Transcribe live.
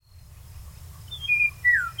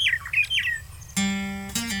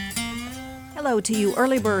Hello to you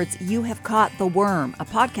early birds. You have caught The Worm, a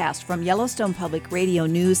podcast from Yellowstone Public Radio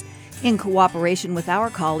News in cooperation with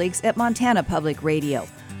our colleagues at Montana Public Radio.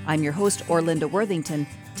 I'm your host, Orlinda Worthington.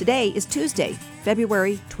 Today is Tuesday,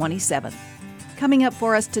 February 27th. Coming up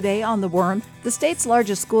for us today on The Worm, the state's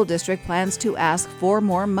largest school district plans to ask for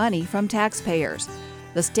more money from taxpayers.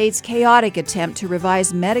 The state's chaotic attempt to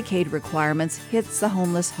revise Medicaid requirements hits the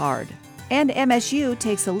homeless hard. And MSU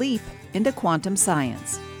takes a leap into quantum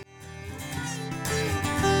science.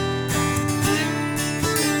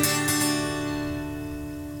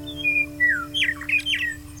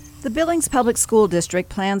 The Billings Public School District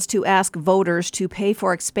plans to ask voters to pay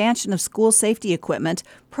for expansion of school safety equipment,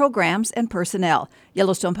 programs, and personnel.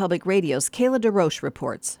 Yellowstone Public Radio's Kayla DeRoche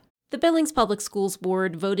reports. The Billings Public Schools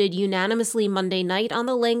Board voted unanimously Monday night on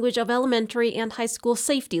the language of elementary and high school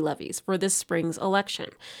safety levies for this spring's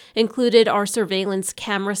election. Included are surveillance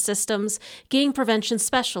camera systems, gang prevention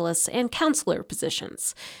specialists, and counselor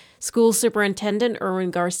positions. School Superintendent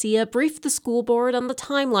Erwin Garcia briefed the school board on the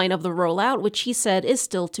timeline of the rollout, which he said is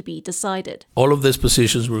still to be decided. All of these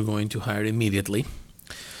positions we're going to hire immediately.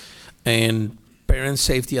 And Parent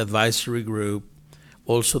Safety Advisory Group,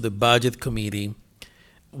 also the Budget Committee,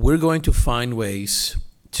 we're going to find ways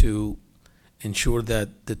to ensure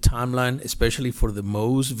that the timeline, especially for the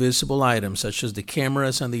most visible items, such as the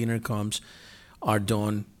cameras and the intercoms, are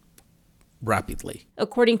done rapidly.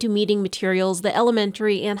 According to meeting materials, the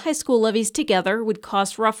elementary and high school levies together would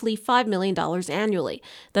cost roughly $5 million annually.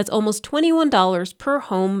 That's almost $21 per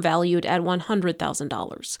home, valued at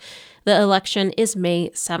 $100,000. The election is May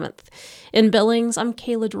 7th. In Billings, I'm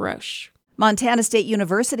Kayla DeRoche. Montana State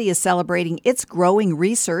University is celebrating its growing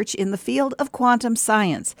research in the field of quantum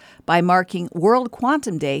science by marking World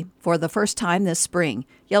Quantum Day for the first time this spring.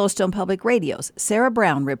 Yellowstone Public Radio's Sarah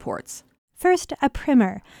Brown reports. First, a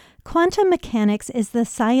primer. Quantum mechanics is the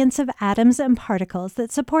science of atoms and particles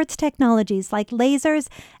that supports technologies like lasers,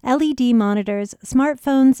 LED monitors,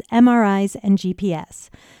 smartphones, MRIs, and GPS.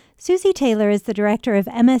 Susie Taylor is the director of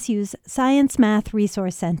MSU's Science Math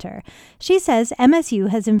Resource Center. She says MSU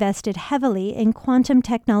has invested heavily in quantum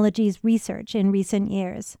technologies research in recent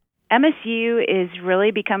years. MSU is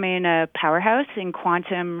really becoming a powerhouse in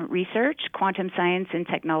quantum research, quantum science, and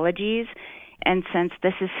technologies. And since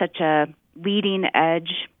this is such a leading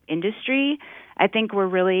edge industry, I think we're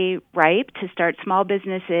really ripe to start small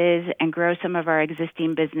businesses and grow some of our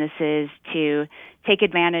existing businesses to take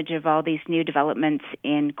advantage of all these new developments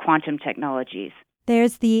in quantum technologies.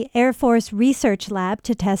 There's the Air Force Research Lab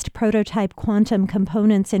to test prototype quantum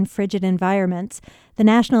components in frigid environments, the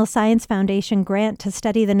National Science Foundation grant to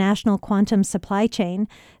study the national quantum supply chain,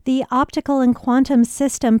 the Optical and Quantum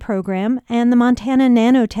System Program, and the Montana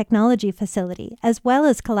Nanotechnology Facility, as well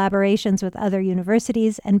as collaborations with other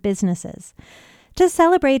universities and businesses. To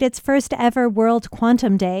celebrate its first ever World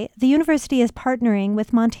Quantum Day, the university is partnering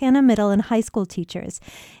with Montana middle and high school teachers.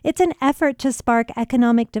 It's an effort to spark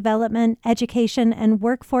economic development, education, and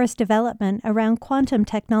workforce development around quantum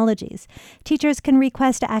technologies. Teachers can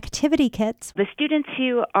request activity kits. The students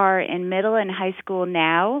who are in middle and high school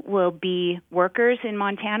now will be workers in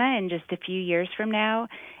Montana in just a few years from now,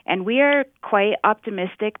 and we are quite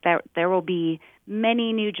optimistic that there will be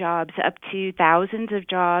many new jobs, up to thousands of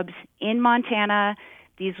jobs in Montana.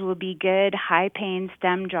 These will be good, high-paying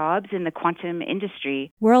STEM jobs in the quantum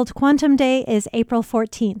industry. World Quantum Day is April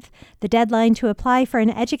 14th. The deadline to apply for an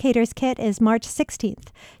educator's kit is March 16th.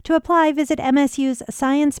 To apply, visit MSU's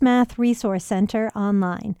Science Math Resource Center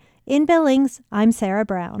online. In Billings, I'm Sarah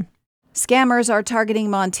Brown. Scammers are targeting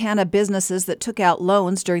Montana businesses that took out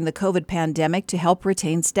loans during the COVID pandemic to help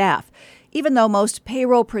retain staff. Even though most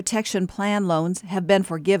payroll protection plan loans have been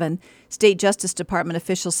forgiven, State Justice Department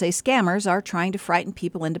officials say scammers are trying to frighten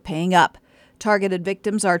people into paying up. Targeted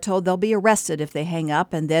victims are told they'll be arrested if they hang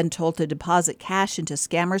up and then told to deposit cash into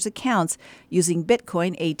scammers' accounts using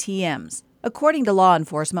Bitcoin ATMs. According to law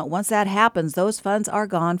enforcement, once that happens, those funds are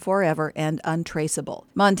gone forever and untraceable.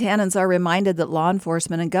 Montanans are reminded that law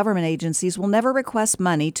enforcement and government agencies will never request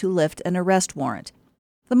money to lift an arrest warrant.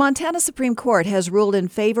 The Montana Supreme Court has ruled in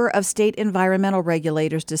favor of state environmental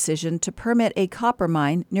regulators' decision to permit a copper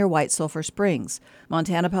mine near White Sulphur Springs.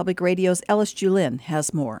 Montana Public Radio's Ellis Julin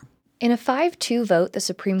has more. In a 5-2 vote, the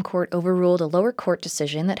Supreme Court overruled a lower court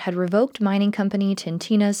decision that had revoked mining company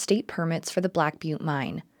Tintina's state permits for the Black Butte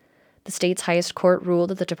mine. The state's highest court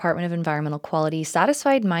ruled that the Department of Environmental Quality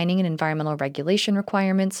satisfied mining and environmental regulation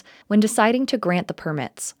requirements when deciding to grant the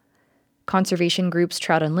permits. Conservation groups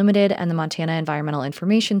Trout Unlimited and the Montana Environmental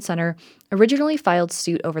Information Center originally filed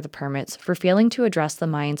suit over the permits for failing to address the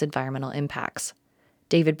mine's environmental impacts.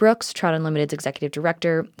 David Brooks, Trout Unlimited's executive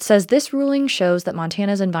director, says this ruling shows that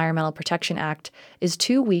Montana's Environmental Protection Act is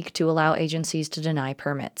too weak to allow agencies to deny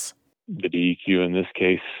permits. The DEQ in this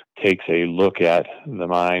case takes a look at the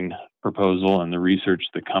mine proposal and the research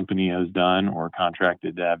the company has done or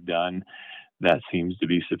contracted to have done. That seems to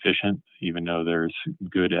be sufficient, even though there's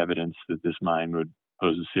good evidence that this mine would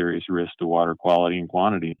pose a serious risk to water quality and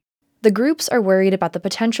quantity. The groups are worried about the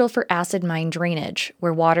potential for acid mine drainage,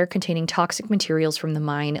 where water containing toxic materials from the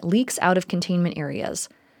mine leaks out of containment areas.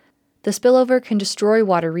 The spillover can destroy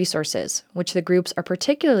water resources, which the groups are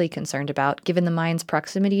particularly concerned about given the mine's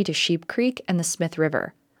proximity to Sheep Creek and the Smith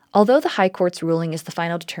River. Although the High Court's ruling is the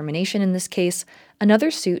final determination in this case, another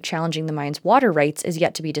suit challenging the mine's water rights is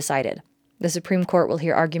yet to be decided. The Supreme Court will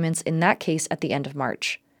hear arguments in that case at the end of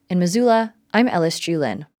March. In Missoula, I'm Ellis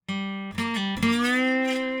Julin.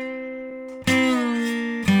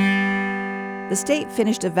 The state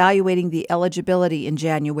finished evaluating the eligibility in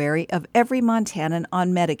January of every Montanan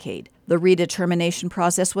on Medicaid. The redetermination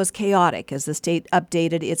process was chaotic as the state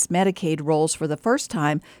updated its Medicaid rolls for the first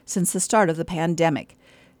time since the start of the pandemic.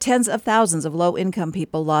 Tens of thousands of low-income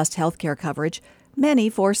people lost health care coverage, many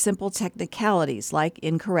for simple technicalities like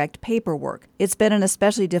incorrect paperwork. It's been an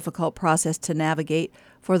especially difficult process to navigate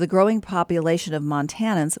for the growing population of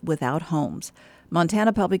Montanans without homes.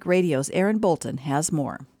 Montana Public Radio's Aaron Bolton has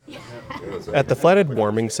more. At the Flathead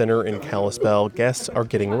Warming Center in Kalispell, guests are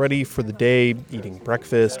getting ready for the day, eating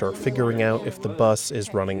breakfast, or figuring out if the bus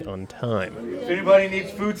is running on time. If anybody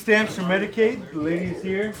needs food stamps or Medicaid, the lady's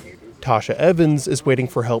here. Tasha Evans is waiting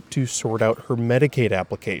for help to sort out her Medicaid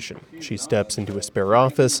application. She steps into a spare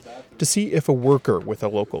office to see if a worker with a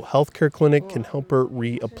local healthcare clinic can help her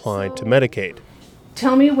reapply to Medicaid.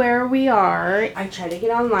 Tell me where we are. I try to get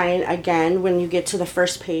online again when you get to the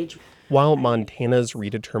first page. While Montana's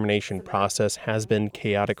redetermination process has been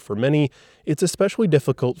chaotic for many, it's especially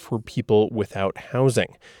difficult for people without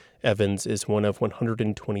housing. Evans is one of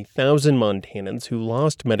 120,000 Montanans who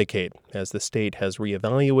lost Medicaid as the state has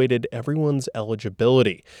reevaluated everyone's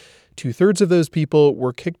eligibility. 2/3 of those people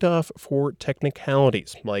were kicked off for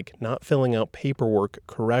technicalities, like not filling out paperwork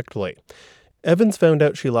correctly. Evans found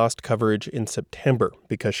out she lost coverage in September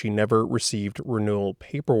because she never received renewal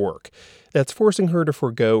paperwork. That's forcing her to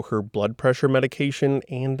forego her blood pressure medication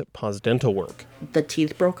and pause dental work. The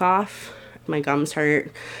teeth broke off. My gums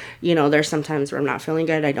hurt. There's sometimes where I'm not feeling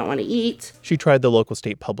good. I don't want to eat. She tried the local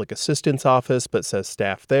state public assistance office, but says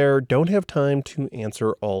staff there don't have time to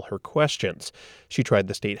answer all her questions. She tried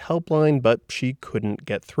the state helpline, but she couldn't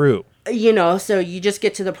get through. So you just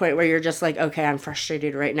get to the point where you're just like, okay, I'm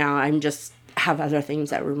frustrated right now. Have other things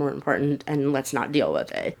that were more important, and let's not deal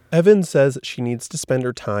with it. Evans says she needs to spend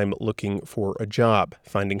her time looking for a job,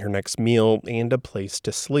 finding her next meal, and a place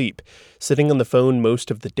to sleep. Sitting on the phone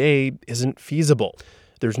most of the day isn't feasible.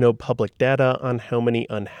 There's no public data on how many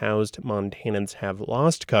unhoused Montanans have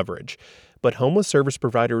lost coverage, but homeless service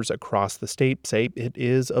providers across the state say it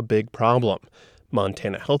is a big problem.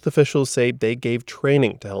 Montana health officials say they gave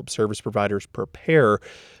training to help service providers prepare,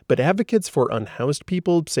 but advocates for unhoused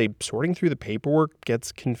people say sorting through the paperwork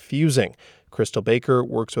gets confusing. Crystal Baker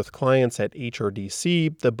works with clients at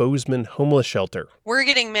HRDC, the Bozeman Homeless Shelter. We're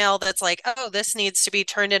getting mail that's like, oh, this needs to be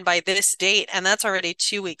turned in by this date, and that's already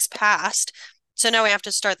 2 weeks past. So now we have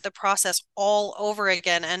to start the process all over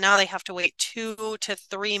again, and now they have to wait 2 to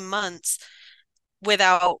 3 months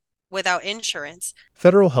without insurance.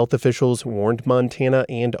 Federal health officials warned Montana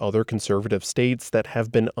and other conservative states that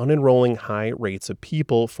have been unenrolling high rates of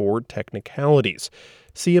people for technicalities.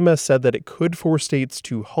 CMS said that it could force states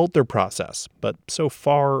to halt their process, but so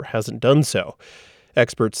far hasn't done so.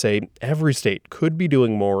 Experts say every state could be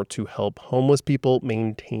doing more to help homeless people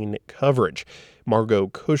maintain coverage. Margot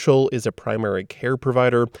Kuschel is a primary care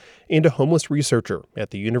provider and a homeless researcher at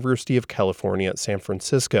the University of California, San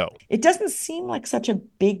Francisco. It doesn't seem like such a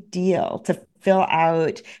big deal to fill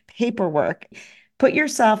out paperwork. Put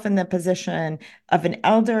yourself in the position of an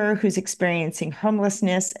elder who's experiencing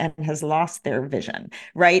homelessness and has lost their vision,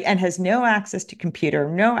 right? And has no access to computer,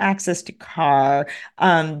 no access to car,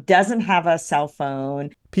 doesn't have a cell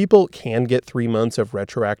phone. People can get 3 months of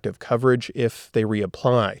retroactive coverage if they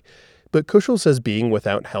reapply. But Kuschel says being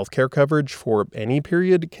without healthcare coverage for any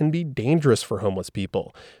period can be dangerous for homeless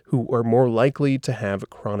people who are more likely to have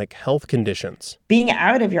chronic health conditions. Being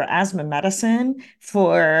out of your asthma medicine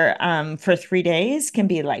for 3 days can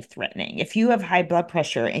be life-threatening. If you have high blood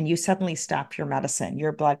pressure and you suddenly stop your medicine,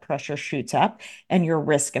 your blood pressure shoots up and your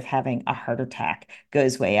risk of having a heart attack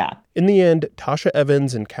goes way up. In the end, Tasha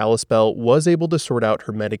Evans in Kalispell was able to sort out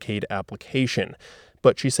her Medicaid application,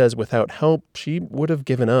 but she says without help, she would have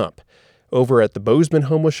given up. Over at the Bozeman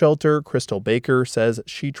Homeless Shelter, Crystal Baker says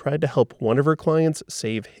she tried to help one of her clients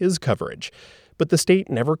save his coverage, but the state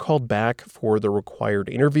never called back for the required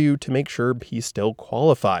interview to make sure he still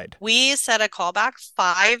qualified. We set a callback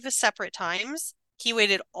 5 separate times. He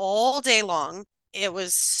waited all day long. It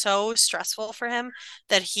was so stressful for him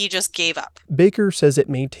that he just gave up. Baker says it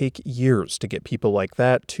may take years to get people like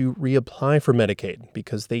that to reapply for Medicaid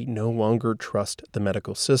because they no longer trust the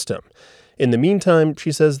medical system. In the meantime,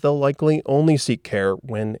 she says they'll likely only seek care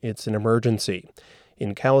when it's an emergency.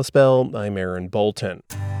 In Kalispell, I'm Aaron Bolton.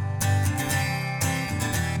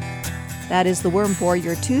 That is The Worm for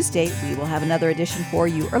your Tuesday. We will have another edition for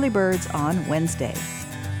you early birds on Wednesday.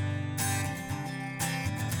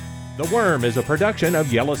 The Worm is a production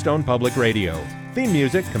of Yellowstone Public Radio. Theme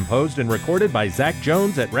music composed and recorded by Zach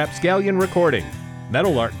Jones at Rapscallion Recording.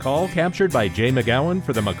 Metal art call captured by Jay McGowan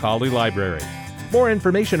for the Macaulay Library. More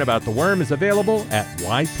information about The Worm is available at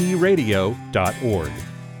ypradio.org.